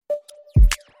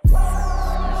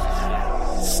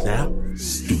Snap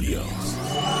Studios.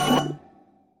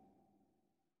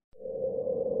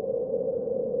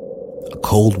 A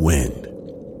cold wind,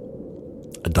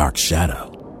 a dark shadow,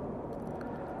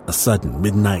 a sudden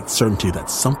midnight certainty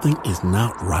that something is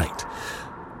not right.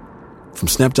 From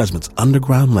Snap Judgment's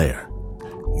underground lair,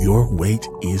 your wait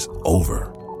is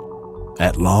over.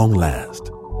 At long last,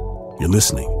 you're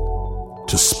listening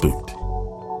to Spooked.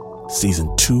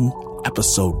 Season 2,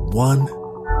 Episode 1,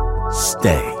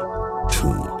 Stay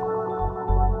tuned.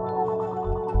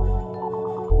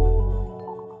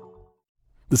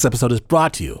 This episode is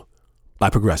brought to you by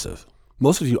Progressive.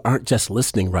 Most of you aren't just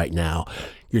listening right now.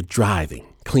 You're driving,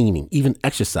 cleaning, even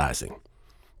exercising.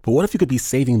 But what if you could be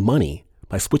saving money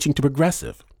by switching to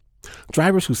Progressive?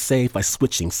 Drivers who save by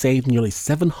switching save nearly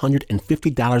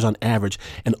 $750 on average,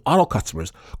 and auto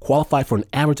customers qualify for an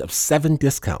average of 7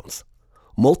 discounts.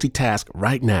 Multitask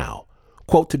right now.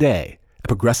 Quote today at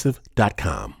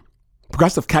Progressive.com.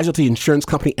 Progressive Casualty Insurance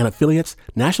Company and Affiliates.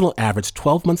 National average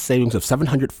 12-month savings of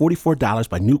 $744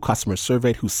 by new customers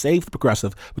surveyed who saved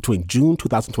Progressive between June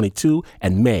 2022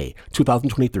 and May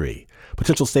 2023.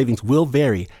 Potential savings will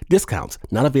vary. Discounts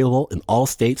not available in all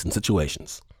states and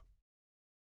situations.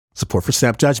 Support for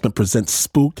Snap Judgment presents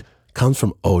Spooked comes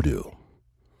from Odoo.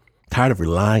 Tired of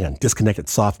relying on disconnected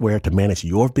software to manage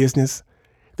your business?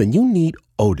 Then you need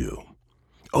Odoo.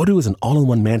 Odoo is an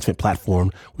all-in-one management platform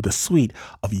with a suite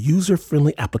of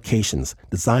user-friendly applications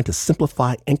designed to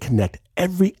simplify and connect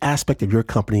every aspect of your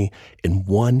company in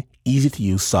one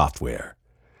easy-to-use software,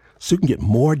 so you can get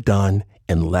more done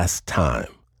in less time.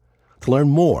 To learn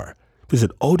more,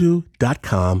 visit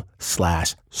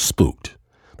odoo.com/spooked.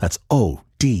 That's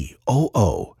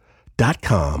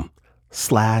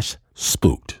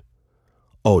odoo.com/spooked.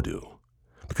 Odoo,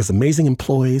 because amazing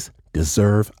employees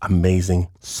deserve amazing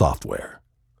software.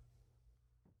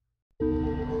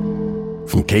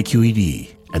 From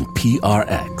KQED and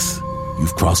PRX,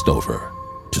 you've crossed over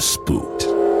to Spooked.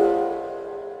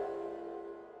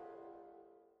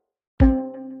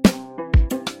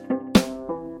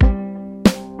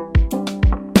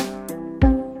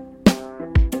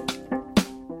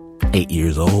 Eight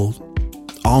years old,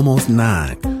 almost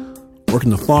 9, working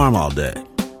the farm all day,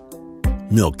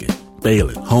 milking,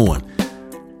 baling, hoeing.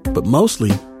 But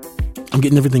mostly, I'm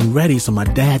getting everything ready so my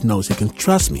dad knows he can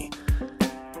trust me.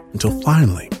 Until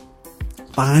finally,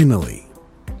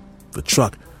 the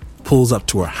truck pulls up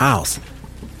to our house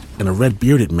and a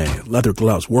red-bearded man, leather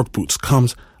gloves, work boots,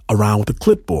 comes around with a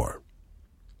clipboard.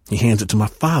 He hands it to my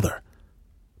father.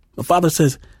 My father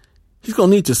says he's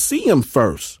going to need to see him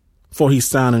first before he's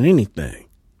signing anything.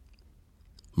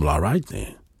 Well, all right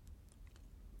then.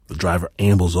 The driver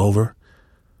ambles over,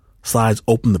 slides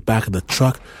open the back of the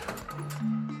truck.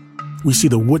 We see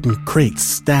the wooden crates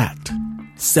stacked,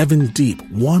 7 deep,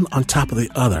 one on top of the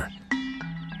other.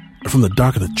 And from the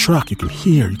dark of the truck, you can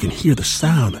hear the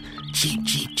sound. Jeep,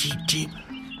 jeep, jeep, jeep.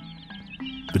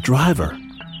 The driver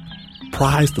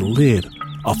pries the lid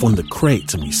off one of the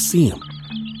crates and we see him.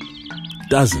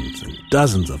 Dozens and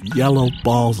dozens of yellow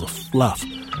balls of fluff.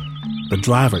 The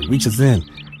driver reaches in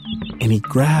and he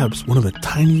grabs one of the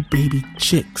tiny baby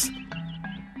chicks.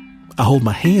 I hold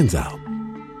my hands out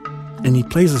and he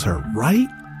places her right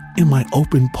in my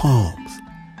open palms.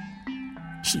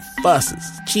 She fusses,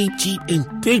 cheep,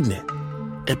 indignant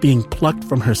at being plucked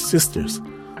from her sisters.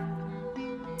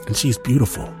 And she's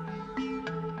beautiful.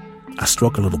 I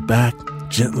stroke a little back,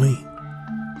 gently.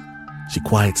 She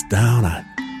quiets down. I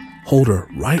hold her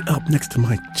right up next to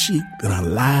my cheek, then I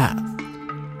laugh.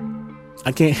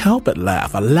 I can't help but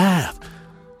laugh. I laugh.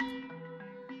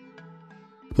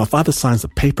 My father signs a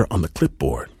paper on the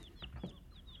clipboard.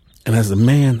 And as the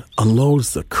man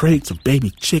unloads the crates of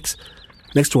baby chicks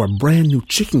next to our brand new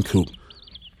chicken coop,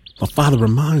 my father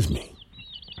reminds me,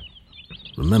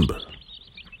 remember,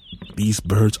 these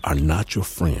birds are not your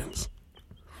friends.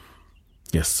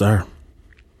 Yes, sir.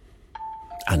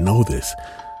 I know this,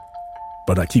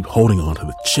 but I keep holding on to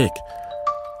the chick.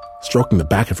 Stroking the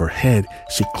back of her head,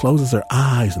 she closes her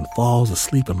eyes and falls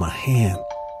asleep in my hand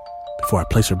before I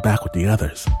place her back with the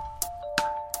others.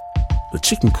 The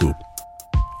chicken coop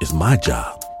is my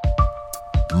job.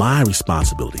 My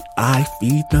responsibility. I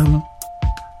feed them.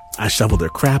 I shovel their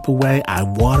crap away. I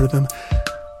water them.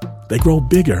 They grow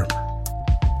bigger.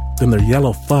 Then their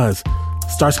yellow fuzz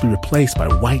starts to be replaced by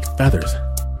white feathers.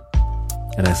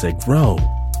 And as they grow,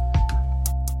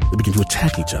 they begin to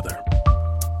attack each other.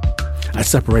 I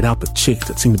separate out the chicks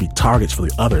that seem to be targets for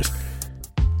the others.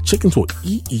 Chickens will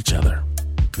eat each other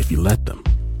if you let them.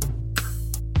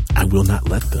 I will not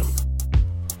let them.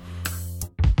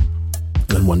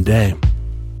 Then one day,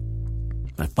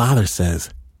 my father says,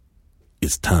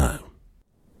 it's time.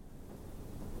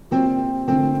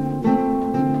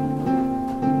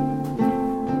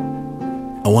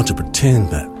 want to pretend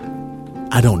that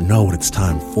I don't know what it's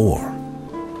time for,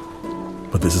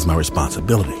 but this is my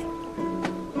responsibility.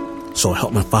 So I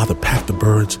help my father pack the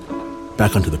birds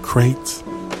back onto the crates,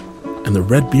 and the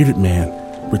red-bearded man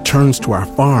returns to our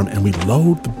farm, and we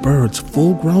load the birds,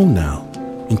 full grown now,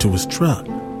 into his truck.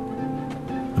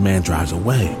 The man drives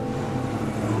away.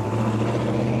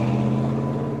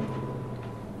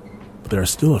 But there are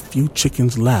still a few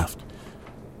chickens left.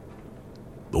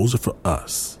 Those are for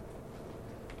us,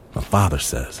 my father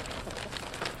says.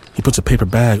 He puts a paper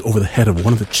bag over the head of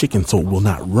one of the chickens so it will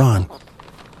not run.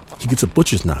 He gets a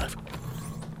butcher's knife,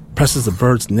 presses the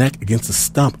bird's neck against a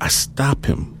stump. I stop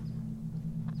him.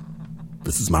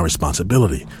 This is my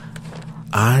responsibility.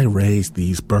 I raised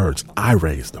these birds. I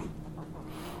raised them.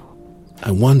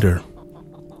 I wonder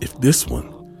if this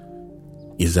one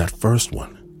is that first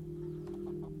one,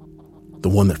 the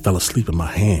one that fell asleep in my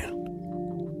hand.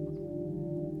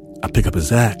 I pick up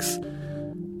his axe.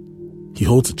 He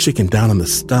holds the chicken down on the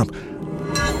stump.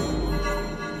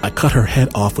 I cut her head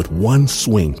off with one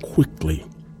swing quickly.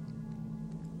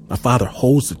 My father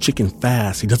holds the chicken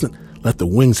fast. He doesn't let the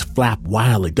wings flap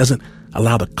wildly, doesn't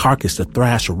allow the carcass to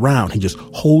thrash around. He just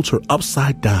holds her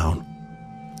upside down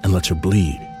and lets her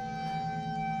bleed.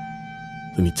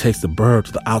 Then he takes the bird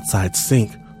to the outside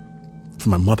sink for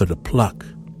my mother to pluck.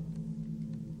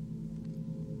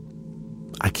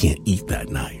 I can't eat that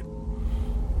night.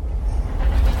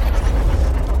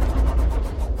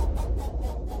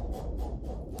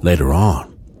 Later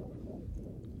on,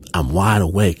 I'm wide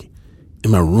awake in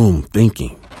my room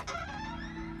thinking,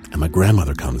 and my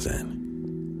grandmother comes in.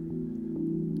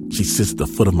 She sits at the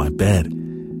foot of my bed,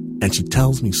 and she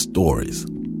tells me stories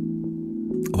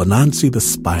of Anansi the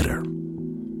spider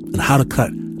and how to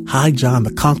cut High John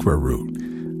the Conqueror root.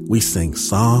 We sing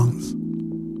songs,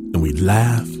 and we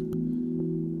laugh,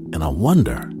 and I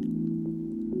wonder.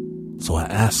 So I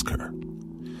ask her,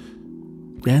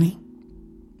 Granny,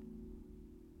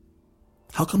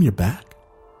 how come you're back?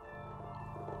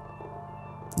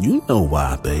 You know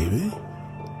why, baby.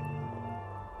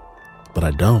 But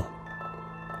I don't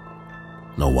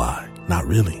know why. Not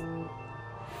really.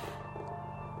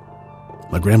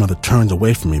 My grandmother turns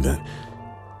away from me then.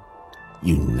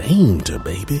 You named her,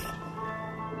 baby.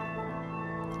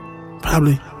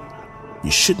 Probably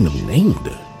you shouldn't have named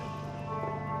her.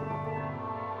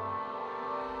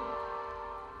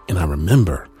 And I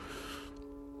remember,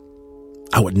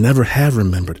 I would never have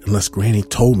remembered unless Granny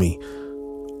told me,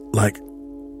 like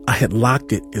I had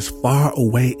locked it as far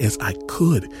away as I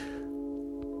could.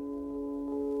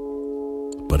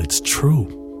 But it's true.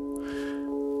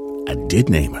 I did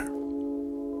name her.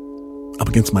 Up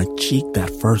against my cheek that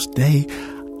first day,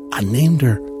 I named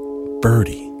her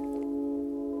Birdie.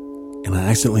 And I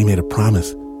accidentally made a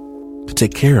promise to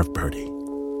take care of Birdie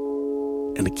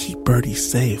and to keep Birdie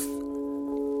safe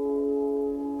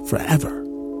forever.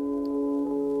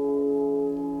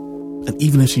 And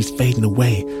even as she's fading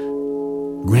away,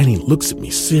 Granny looks at me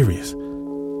serious.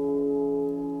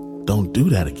 Don't do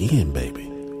that again, baby.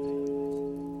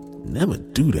 Never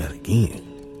do that again.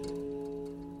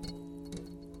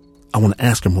 I want to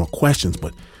ask her more questions,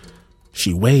 but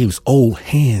she waves old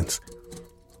hands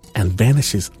and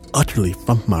vanishes utterly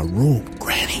from my room.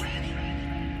 Granny.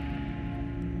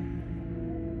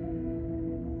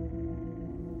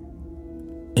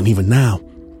 And even now,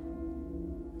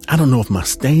 I don't know if my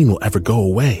stain will ever go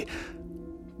away,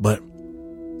 but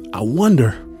I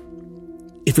wonder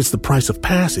if it's the price of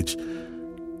passage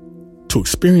to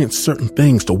experience certain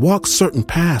things, to walk certain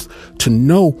paths, to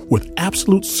know with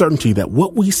absolute certainty that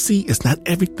what we see is not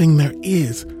everything there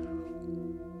is.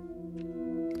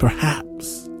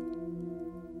 Perhaps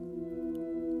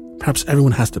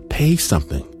everyone has to pay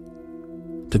something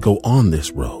to go on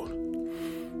this road.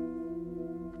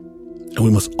 And we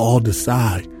must all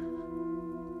decide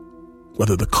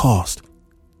whether the cost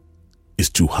is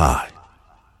too high.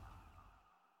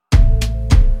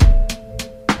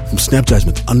 From Snap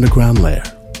Judgment's underground lair,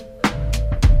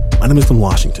 my name is Tim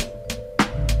Washington.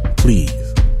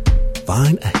 Please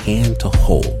find a hand to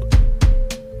hold,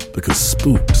 because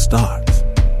Spook starts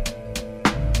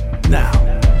now.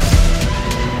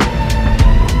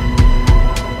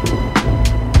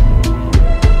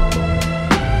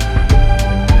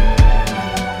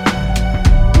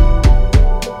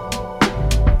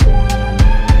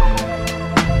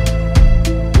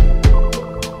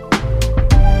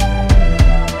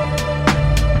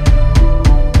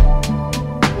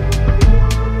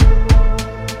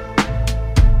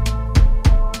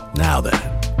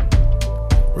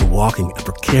 Walking a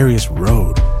precarious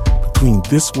road between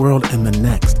this world and the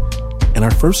next. And our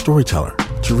first storyteller,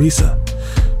 Teresa.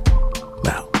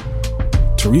 Now,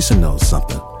 Teresa knows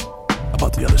something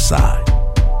about the other side.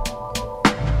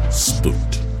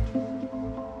 Spooked.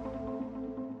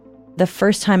 The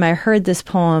first time I heard this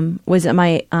poem was at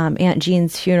my Aunt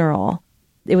Jean's funeral.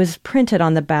 It was printed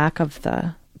on the back of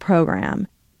the program.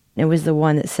 It was the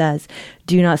one that says,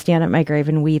 "Do not stand at my grave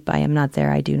and weep. I am not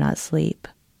there. I do not sleep."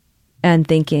 And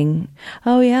thinking,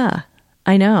 oh yeah,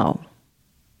 I know.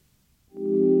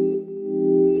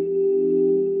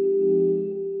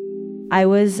 I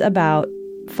was about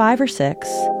 5 or 6.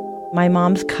 My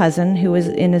mom's cousin, who was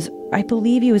I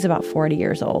believe he was about 40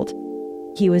 years old.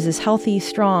 He was this healthy,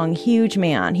 strong, huge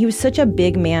man. He was such a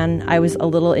big man, I was a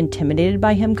little intimidated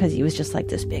by him because he was just like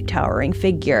this big towering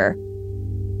figure.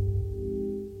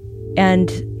 And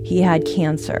he had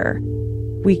cancer.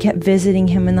 We kept visiting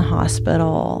him in the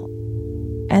hospital.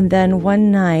 And then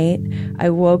one night, I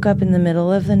woke up in the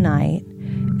middle of the night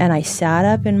and I sat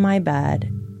up in my bed.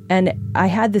 And I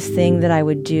had this thing that I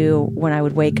would do when I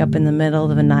would wake up in the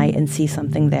middle of the night and see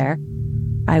something there.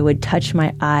 I would touch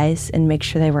my eyes and make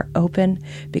sure they were open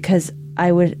because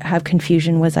I would have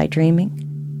confusion. Was I dreaming?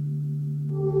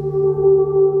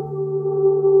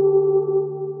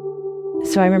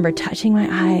 So I remember touching my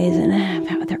eyes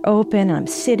and they're open and I'm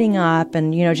sitting up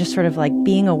and, just sort of like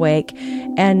being awake.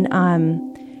 And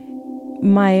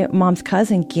my mom's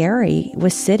cousin, Gary,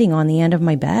 was sitting on the end of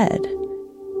my bed.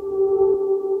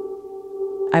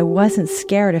 I wasn't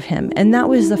scared of him. And that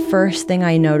was the first thing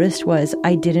I noticed was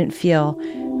I didn't feel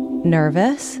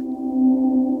nervous.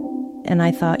 And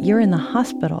I thought, you're in the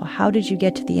hospital. How did you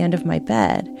get to the end of my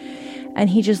bed? And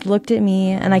he just looked at me,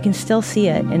 and I can still see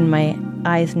it in my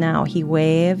eyes now. He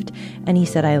waved, and he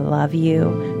said, "I love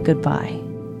you. Goodbye."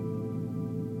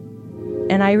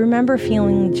 And I remember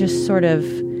feeling just sort of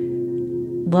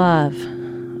love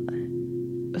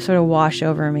sort of wash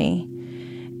over me.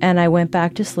 And I went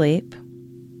back to sleep.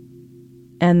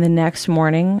 And the next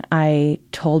morning, I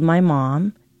told my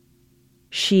mom.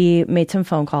 She made some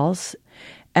phone calls,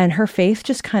 and her face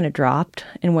just kind of dropped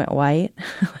and went white.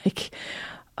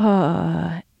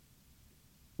 And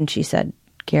she said,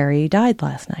 "Gary died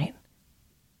last night."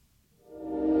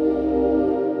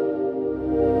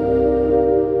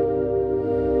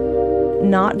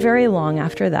 Not very long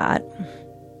after that,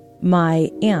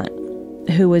 my aunt,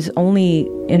 who was only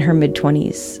in her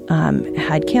mid-20s,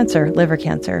 had cancer, liver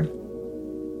cancer.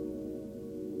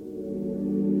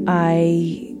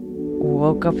 I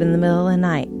woke up in the middle of the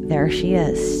night. There she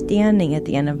is, standing at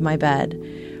the end of my bed,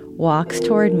 walks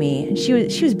toward me. And she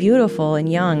was beautiful and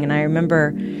young, and I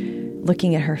remember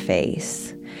looking at her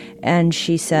face. And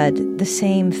she said the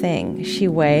same thing. She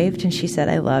waved and she said,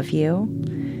 "I love you.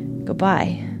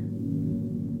 Goodbye."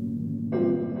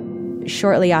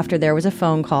 Shortly after, there was a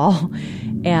phone call,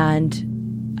 and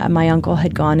my uncle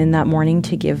had gone in that morning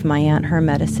to give my aunt her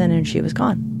medicine, and she was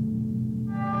gone.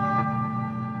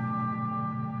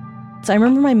 So I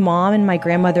remember my mom and my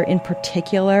grandmother in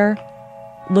particular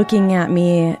looking at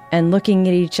me and looking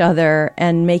at each other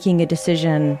and making a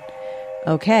decision.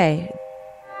 Okay,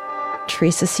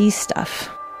 Teresa sees stuff.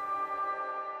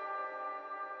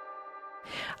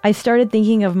 I started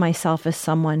thinking of myself as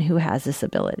someone who has this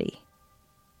ability.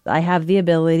 I have the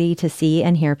ability to see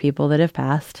and hear people that have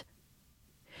passed.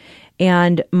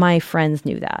 And my friends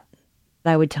knew that.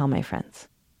 I would tell my friends.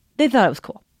 They thought it was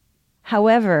cool.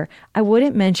 However, I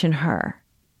wouldn't mention her.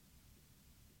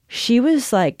 She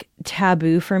was like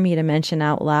taboo for me to mention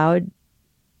out loud.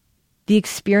 The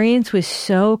experience was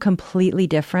so completely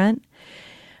different.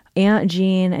 Aunt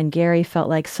Jean and Gary felt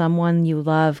like someone you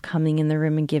love coming in the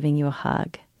room and giving you a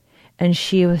hug. And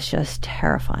she was just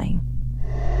terrifying.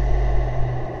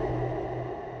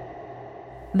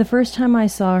 The first time I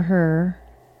saw her,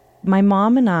 my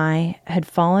mom and I had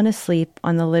fallen asleep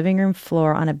on the living room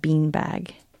floor on a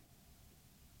beanbag.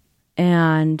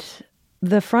 And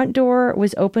the front door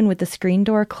was open with the screen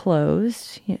door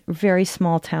closed. Very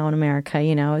small town America,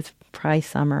 it's probably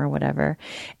summer or whatever.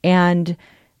 And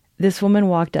this woman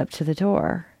walked up to the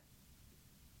door.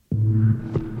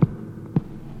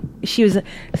 She was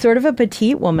sort of a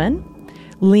petite woman,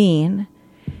 lean.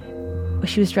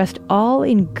 She was dressed all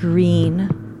in green,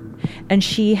 and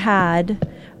she had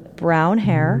brown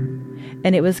hair,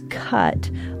 and it was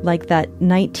cut like that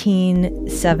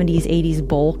 1970s, 80s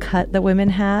bowl cut that women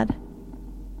had.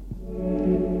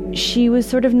 She was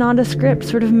sort of nondescript,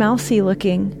 sort of mousy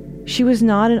looking. She was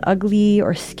not an ugly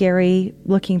or scary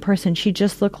looking person. She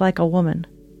just looked like a woman.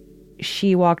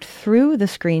 She walked through the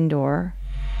screen door,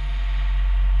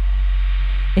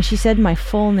 and she said my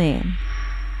full name.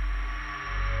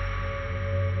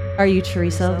 "Are you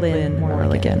Teresa Lynn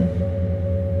Morligan?"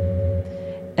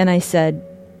 And I said,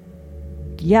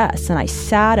 yes. And I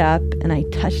sat up and I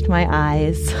touched my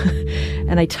eyes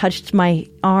and I touched my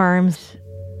arms.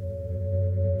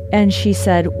 And she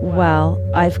said, well,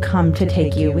 I've come to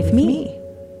take you with me.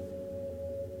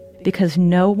 Because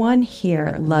no one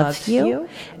here loves you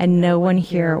and no one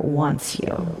here wants you.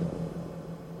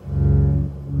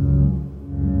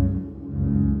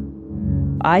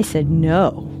 I said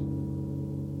no.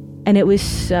 And it was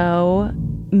so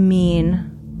mean.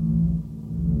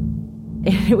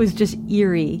 And it was just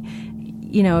eerie.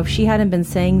 You know, if she hadn't been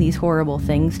saying these horrible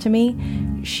things to me,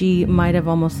 she might have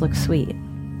almost looked sweet.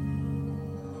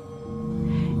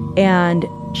 And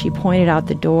she pointed out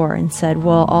the door and said,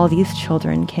 well, all these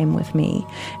children came with me.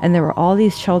 And there were all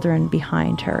these children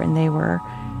behind her, and they were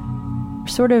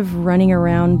sort of running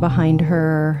around behind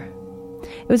her.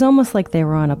 It was almost like they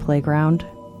were on a playground.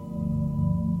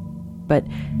 But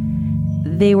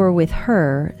they were with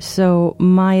her, so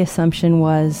my assumption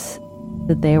was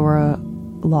that they were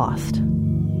lost.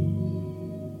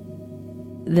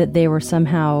 That they were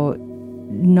somehow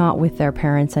not with their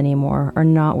parents anymore, or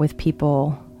not with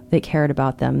people that cared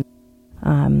about them.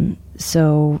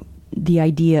 So the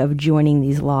idea of joining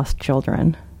these lost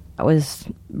children, that was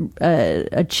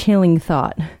a chilling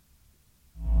thought.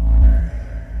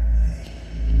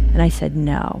 And I said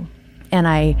no. And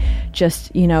I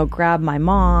just, grabbed my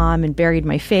mom and buried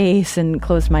my face and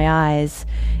closed my eyes,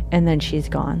 and then she's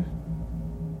gone.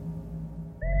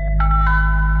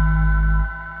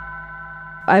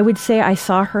 I would say I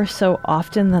saw her so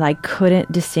often that I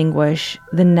couldn't distinguish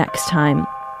the next time.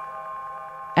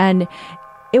 And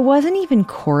it wasn't even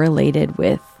correlated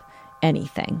with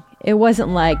anything. It wasn't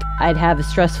like I'd have a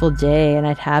stressful day and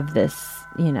I'd have this,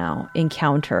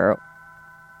 encounter.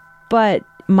 But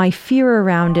my fear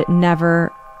around it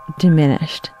never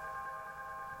diminished.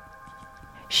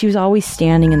 She was always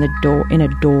standing in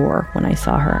a door when I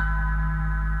saw her.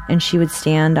 And she would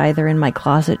stand either in my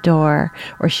closet door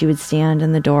or she would stand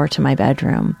in the door to my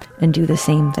bedroom and do the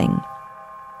same thing.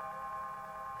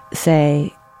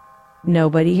 Say,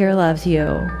 nobody here loves you.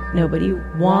 Nobody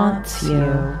wants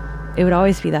you. It would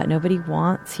always be that. Nobody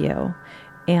wants you.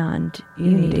 And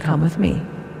you need to come with me.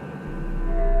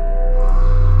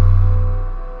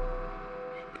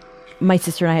 My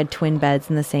sister and I had twin beds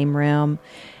in the same room.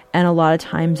 And a lot of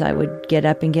times I would get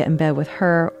up and get in bed with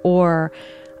her, or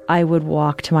I would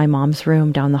walk to my mom's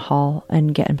room down the hall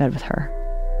and get in bed with her.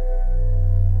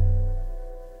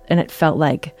 And it felt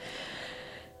like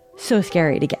so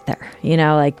scary to get there,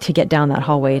 to get down that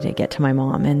hallway to get to my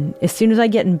mom. And as soon as I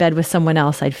get in bed with someone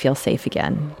else, I'd feel safe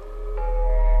again.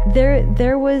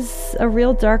 There was a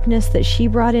real darkness that she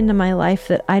brought into my life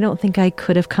that I don't think I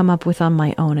could have come up with on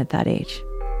my own at that age.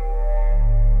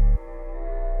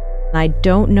 I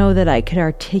don't know that I could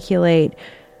articulate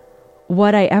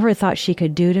what I ever thought she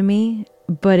could do to me,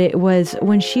 but it was,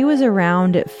 when she was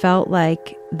around, it felt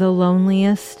like the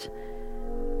loneliest,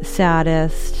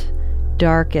 saddest,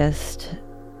 darkest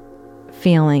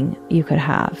feeling you could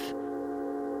have.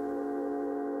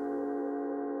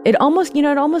 It almost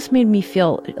made me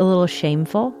feel a little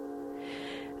shameful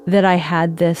that I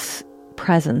had this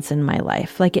presence in my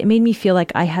life. Like, it made me feel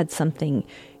like I had something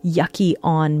yucky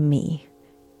on me.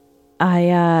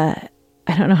 I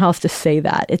don't know how else to say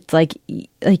that. It's like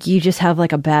you just have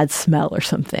like a bad smell or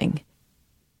something.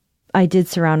 I did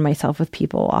surround myself with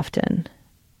people often.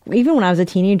 Even when I was a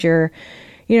teenager,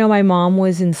 my mom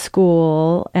was in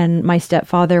school and my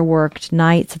stepfather worked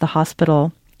nights at the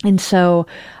hospital. And so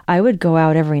I would go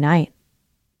out every night.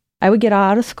 I would get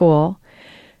out of school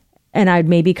and I'd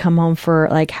maybe come home for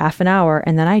like half an hour,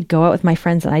 and then I'd go out with my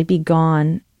friends and I'd be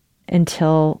gone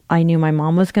until I knew my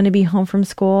mom was going to be home from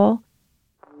school.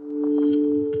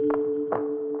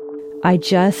 I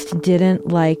just didn't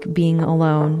like being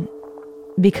alone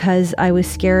because I was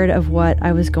scared of what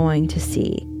I was going to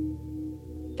see.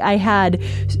 I had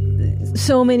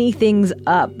so many things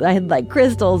up. I had like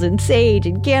crystals and sage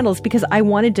and candles because I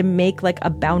wanted to make like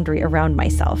a boundary around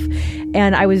myself.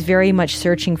 And I was very much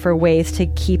searching for ways to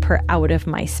keep her out of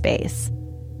my space.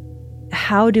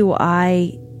 How do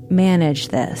I manage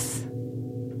this?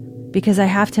 Because I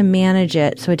have to manage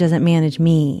it so it doesn't manage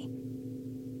me.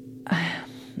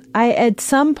 At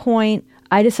some point,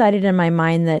 I decided in my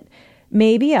mind that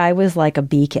maybe I was like a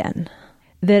beacon,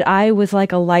 that I was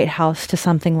like a lighthouse to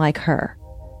something like her.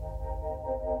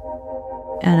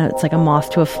 And it's like a moth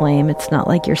to a flame. It's not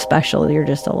like you're special, you're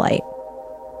just a light.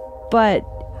 But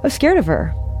I was scared of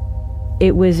her.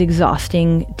 It was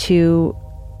exhausting to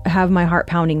have my heart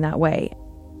pounding that way.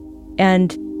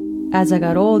 And as I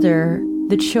got older,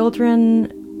 the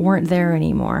children weren't there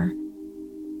anymore.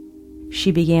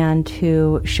 She began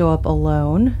to show up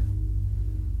alone.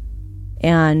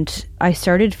 And I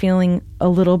started feeling a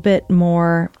little bit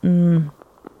more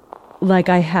like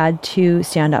I had to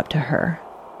stand up to her.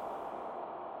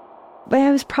 But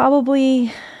I was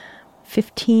probably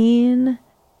 15.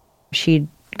 She'd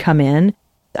come in.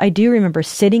 I do remember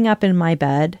sitting up in my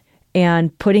bed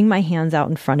and putting my hands out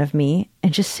in front of me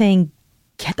and just saying,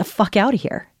 "Get the fuck out of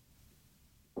here.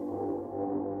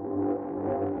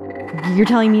 You're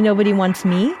telling me nobody wants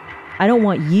me? I don't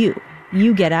want you.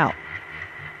 You get out."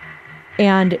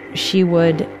 And she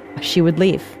would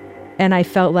leave. And I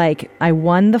felt like I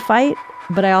won the fight,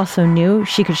 but I also knew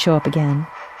she could show up again.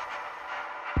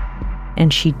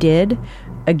 And she did,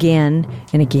 again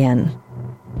and again.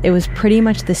 It was pretty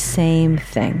much the same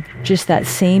thing, just that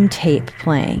same tape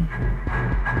playing.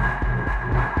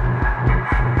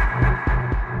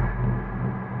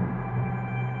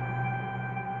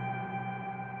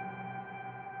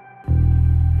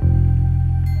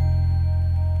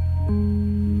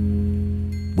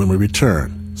 When we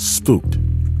return, Spooked,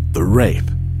 The Wraith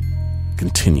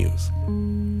continues.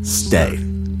 Stay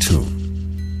tuned.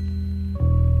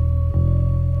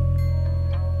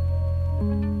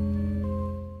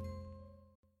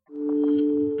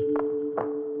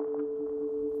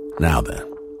 Now then,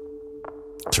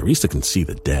 Teresa can see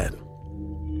the dead.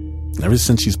 Ever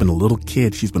since she's been a little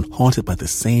kid, she's been haunted by the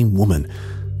same woman,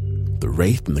 the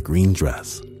Wraith in the green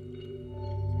dress.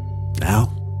 Now,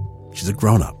 she's a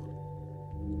grown-up.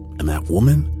 And that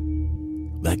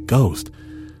woman, that ghost,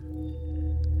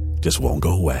 just won't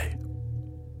go away.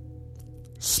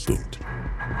 Spooked.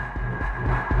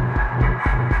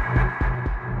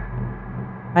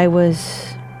 I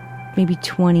was maybe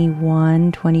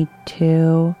 21,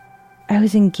 22. I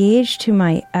was engaged to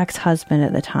my ex-husband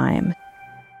at the time.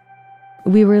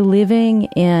 We were living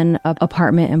in an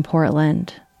apartment in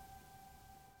Portland.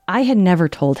 I had never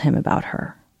told him about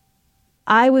her.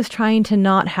 I was trying to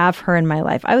not have her in my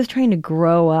life. I was trying to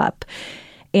grow up.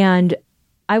 And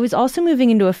I was also moving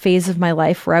into a phase of my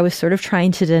life where I was sort of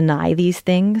trying to deny these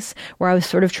things, where I was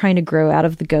sort of trying to grow out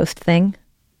of the ghost thing.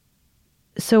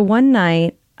 So one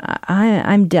night,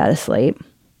 I'm dead asleep.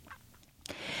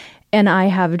 And I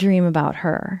have a dream about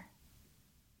her.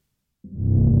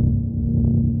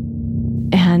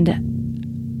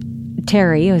 And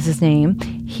Terry was his name.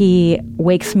 He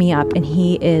wakes me up and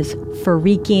he is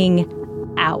freaking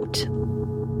out.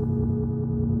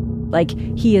 Like,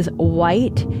 he is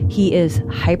white. He is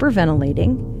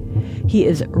hyperventilating. He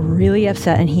is really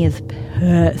upset and he is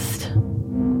pissed.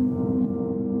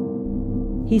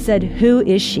 He said, "Who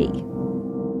is she?"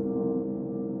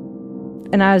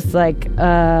 And I was like,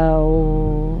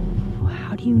 how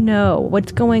do you know?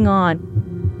 What's going on?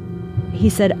 He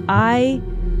said, "I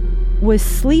was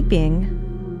sleeping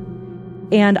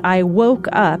and I woke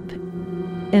up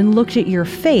and looked at your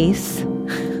face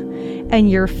and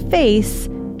your face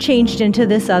changed into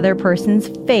this other person's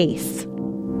face."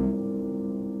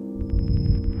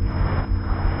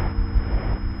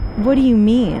 "What do you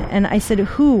mean?" And I said,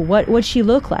 "Who? What'd she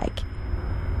look like?"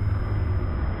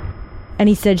 And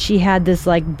he said she had this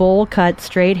like bowl cut,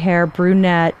 straight hair,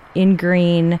 brunette, in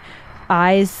green,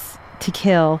 eyes to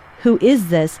kill. "Who is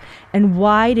this? And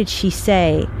why did she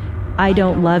say, 'I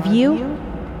don't love you,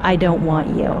 I don't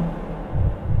want you'?"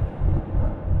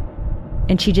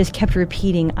 And she just kept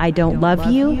repeating, "I don't love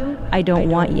you, I don't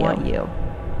want you."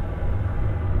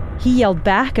 He yelled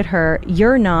back at her,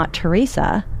 "You're not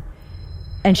Teresa."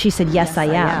 And she said, "Yes, I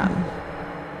am."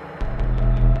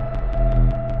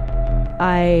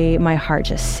 My heart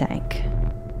just sank.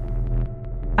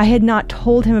 I had not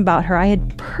told him about her. I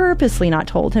had purposely not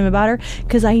told him about her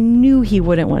because I knew he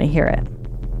wouldn't want to hear it.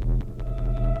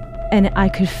 And I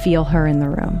could feel her in the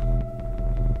room.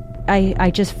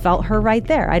 I just felt her right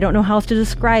there. I don't know how else to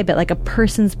describe it. Like a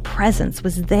person's presence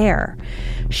was there.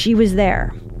 She was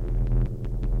there.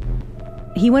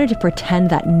 He wanted to pretend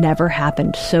that never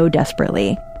happened so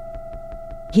desperately.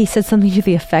 He said something to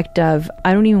the effect of,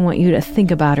 "I don't even want you to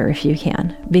think about her if you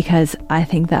can, because I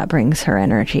think that brings her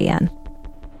energy in."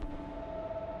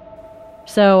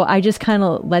 So I just kind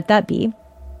of let that be.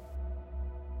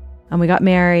 And we got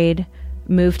married,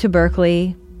 moved to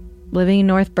Berkeley, living in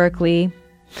North Berkeley.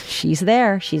 She's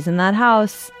there. She's in that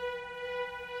house.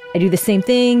 I do the same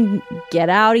thing. Get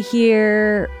out of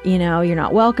here. You know, you're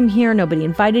not welcome here. Nobody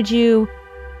invited you.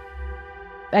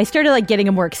 I started like getting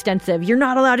a more extensive, "You're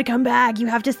not allowed to come back. You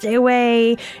have to stay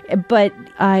away." But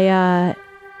I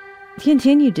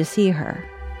continued to see her.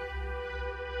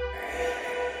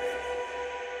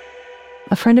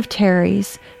 A friend of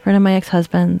Terry's, friend of my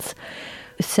ex-husband's,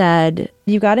 said,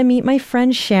 "You got to meet my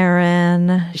friend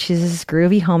Sharon. She's this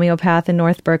groovy homeopath in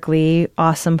North Berkeley.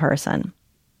 Awesome person."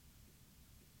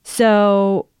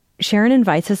 So Sharon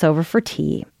invites us over for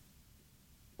tea.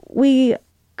 We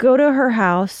go to her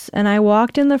house, and I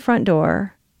walked in the front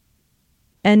door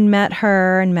and met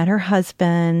her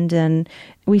husband, and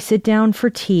we sit down for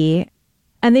tea.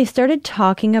 And they started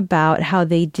talking about how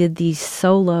they did these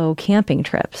solo camping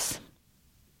trips.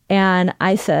 And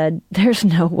I said, there's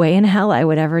no way in hell I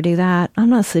would ever do that. I'm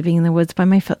not sleeping in the woods by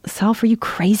myself. Are you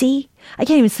crazy? I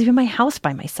can't even sleep in my house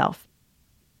by myself.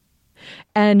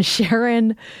 And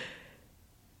Sharon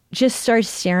just starts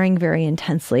staring very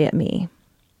intensely at me.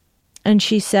 And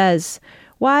she says,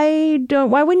 why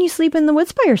wouldn't you sleep in the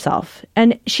woods by yourself?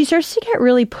 And she starts to get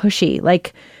really pushy.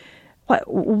 Like,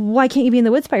 why can't you be in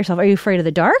the woods by yourself? Are you afraid of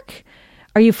the dark?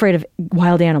 Are you afraid of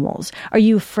wild animals? Are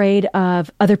you afraid of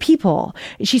other people?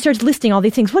 She starts listing all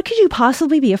these things. What could you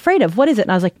possibly be afraid of? What is it?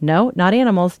 And I was like, no, not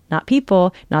animals, not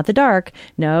people, not the dark.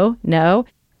 No.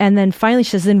 And then finally she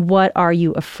says, then what are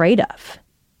you afraid of?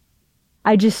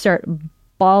 I just start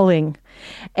bawling.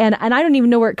 And I don't even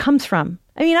know where it comes from.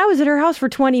 I mean, I was at her house for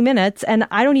 20 minutes and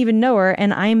I don't even know her.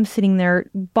 And I'm sitting there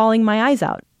bawling my eyes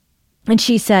out. And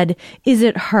she said, is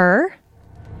it her?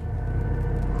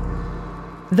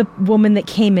 The woman that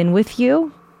came in with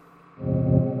you?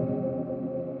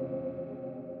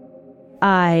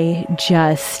 I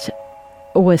just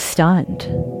was stunned.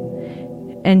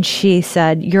 And she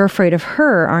said, you're afraid of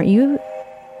her, aren't you?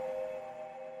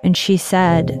 And she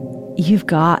said, you've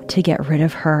got to get rid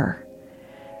of her.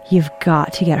 You've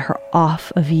got to get her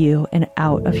off of you and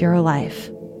out of your life.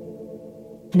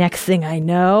 Next thing I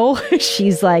know,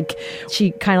 she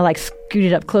kind of like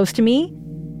scooted up close to me.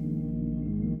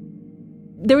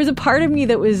 There was a part of me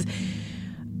that was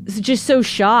just so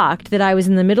shocked that I was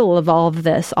in the middle of all of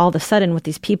this, all of a sudden with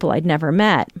these people I'd never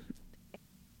met.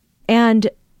 And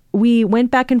we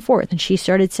went back and forth, and she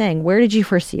started saying, where did you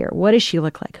first see her? What does she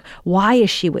look like? Why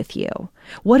is she with you?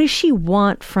 What does she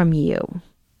want from you?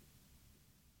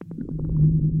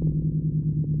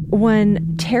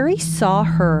 When Terry saw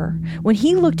her, when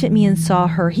he looked at me and saw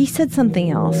her, he said something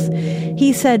else.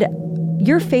 He said,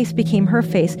 your face became her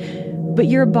face, but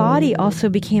your body also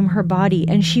became her body,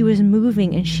 and she was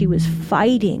moving and she was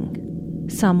fighting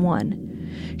someone.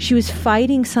 She was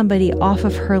fighting somebody off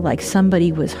of her like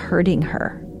somebody was hurting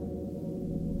her.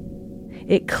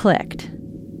 It clicked.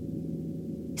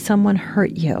 Someone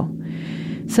hurt you.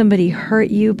 Somebody hurt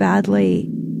you badly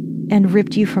and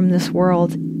ripped you from this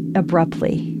world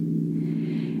abruptly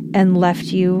and left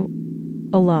you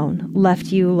alone, left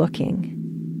you looking.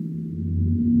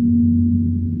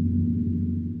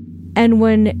 And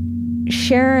when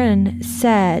Sharon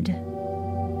said,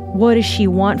 what does she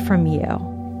want from you?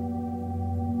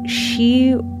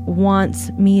 She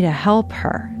wants me to help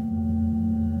her.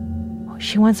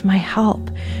 She wants my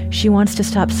help. She wants to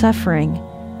stop suffering.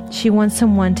 She wants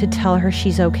someone to tell her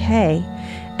she's okay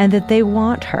and that they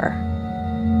want her.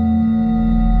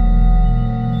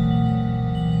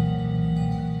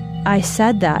 I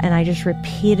said that and I just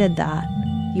repeated that.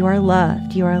 You are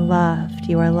loved, you are loved,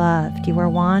 you are loved, you are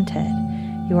wanted,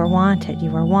 you are wanted,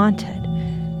 you are wanted.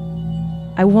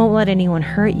 I won't let anyone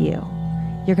hurt you.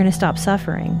 You're going to stop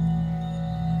suffering.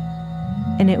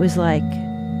 And it was like,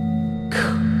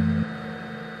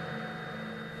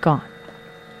 gone.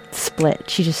 Split.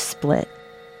 She just split.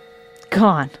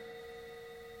 Gone.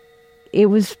 It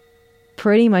was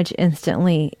pretty much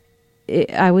instantly,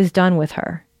 I was done with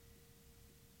her.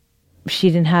 She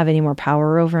didn't have any more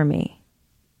power over me.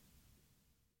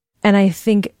 And I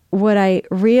think what I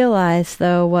realized,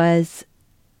 though, was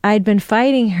I'd been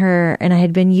fighting her and I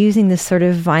had been using this sort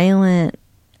of violent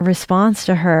response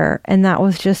to her, and that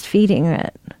was just feeding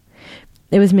it.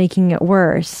 It was making it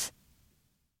worse.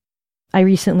 I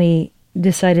recently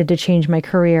decided to change my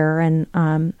career, and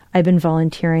I've been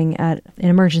volunteering at an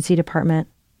emergency department.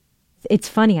 It's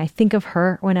funny, I think of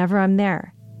her whenever I'm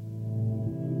there.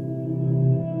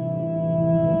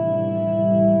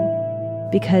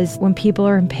 Because when people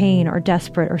are in pain or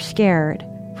desperate or scared,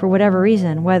 for whatever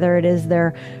reason, whether it is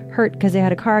they're hurt because they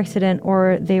had a car accident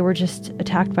or they were just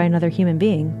attacked by another human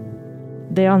being,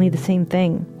 they all need the same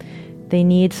thing. They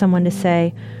need someone to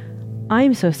say,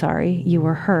 I'm so sorry you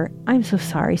were hurt. I'm so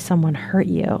sorry someone hurt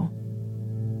you.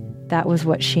 That's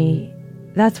what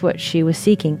she was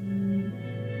seeking.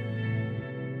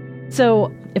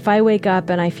 So if I wake up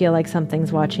and I feel like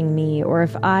something's watching me, or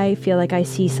if I feel like I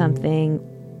see something,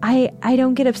 I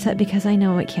don't get upset because I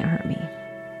know it can't hurt me.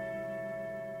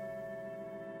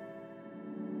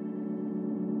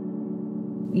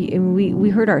 We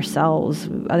hurt ourselves.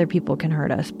 Other people can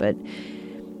hurt us, but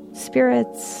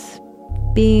spirits,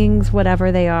 beings,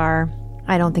 whatever they are,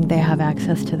 I don't think they have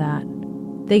access to that.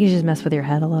 They can just mess with your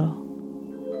head a little.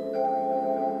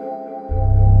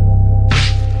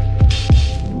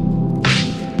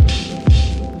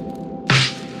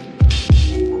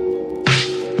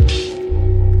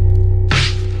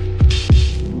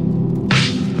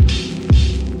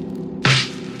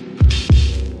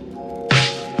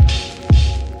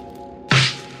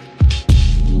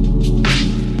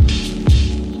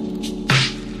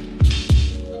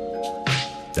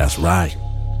 That's right.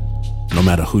 No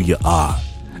matter who you are,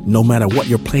 no matter what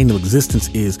your plane of existence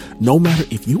is, no matter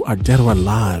if you are dead or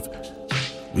alive,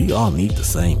 we all need the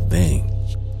same thing.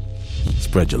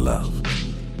 Spread your love.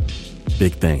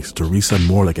 Big thanks to Teresa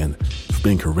Morligan for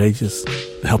being courageous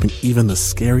and helping even the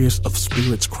scariest of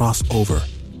spirits cross over.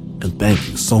 And thank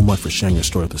you so much for sharing your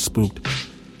story with The Spooked.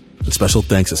 And special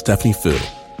thanks to Stephanie Fu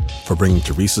for bringing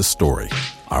Teresa's story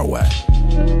our way.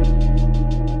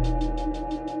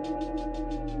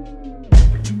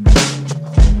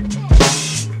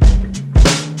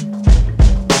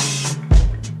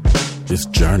 This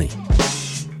journey,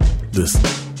 this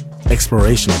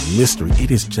exploration of mystery, it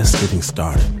is just getting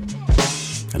started.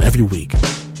 And every week,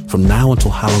 from now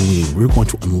until Halloween, we're going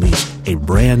to unleash a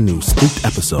brand new Spooked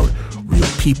episode, real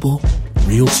people,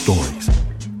 real stories,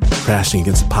 crashing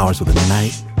against the powers of the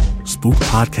night.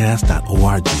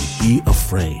 Spookedpodcast.org. Be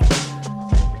afraid.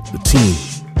 The team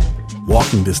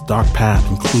walking this dark path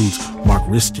includes Mark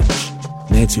Ristich,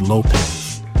 Nancy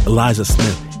Lopez, Eliza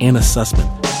Smith, Anna Sussman,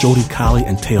 Jody Colley,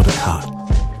 and Teo DeCott.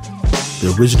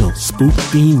 The original Spook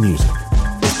theme music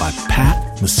is by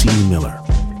Pat Mesiti-Miller.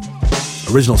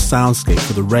 Original soundscape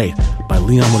for The Raid by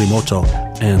Leon Morimoto.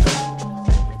 And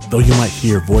though you might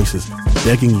hear voices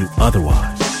begging you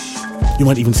otherwise, you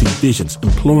might even see visions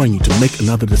imploring you to make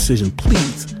another decision,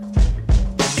 please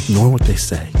ignore what they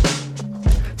say.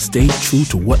 Stay true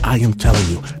to what I am telling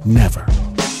you. Never,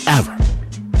 ever,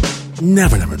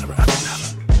 never, never, never, ever, never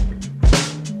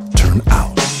turn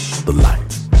out the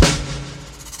lights.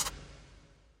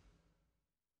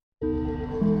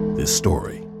 This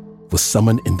story was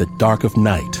Summoned in the Dark of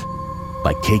Night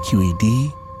by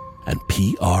KQED and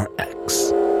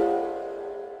PRX.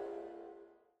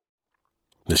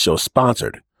 This show is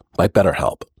sponsored by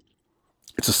BetterHelp.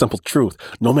 It's a simple truth.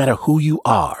 No matter who you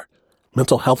are,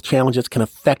 mental health challenges can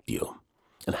affect you,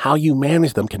 and how you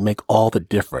manage them can make all the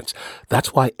difference.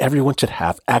 That's why everyone should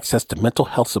have access to mental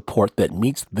health support that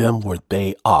meets them where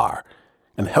they are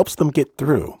and helps them get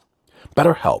through.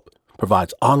 BetterHelp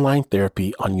provides online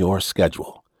therapy on your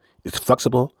schedule. It's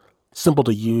flexible, simple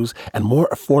to use, and more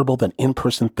affordable than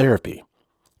in-person therapy.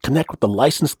 Connect with a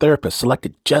licensed therapist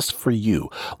selected just for you.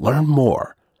 Learn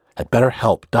more at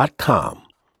BetterHelp.com.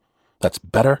 That's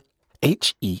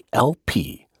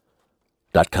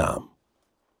BetterHelp.com.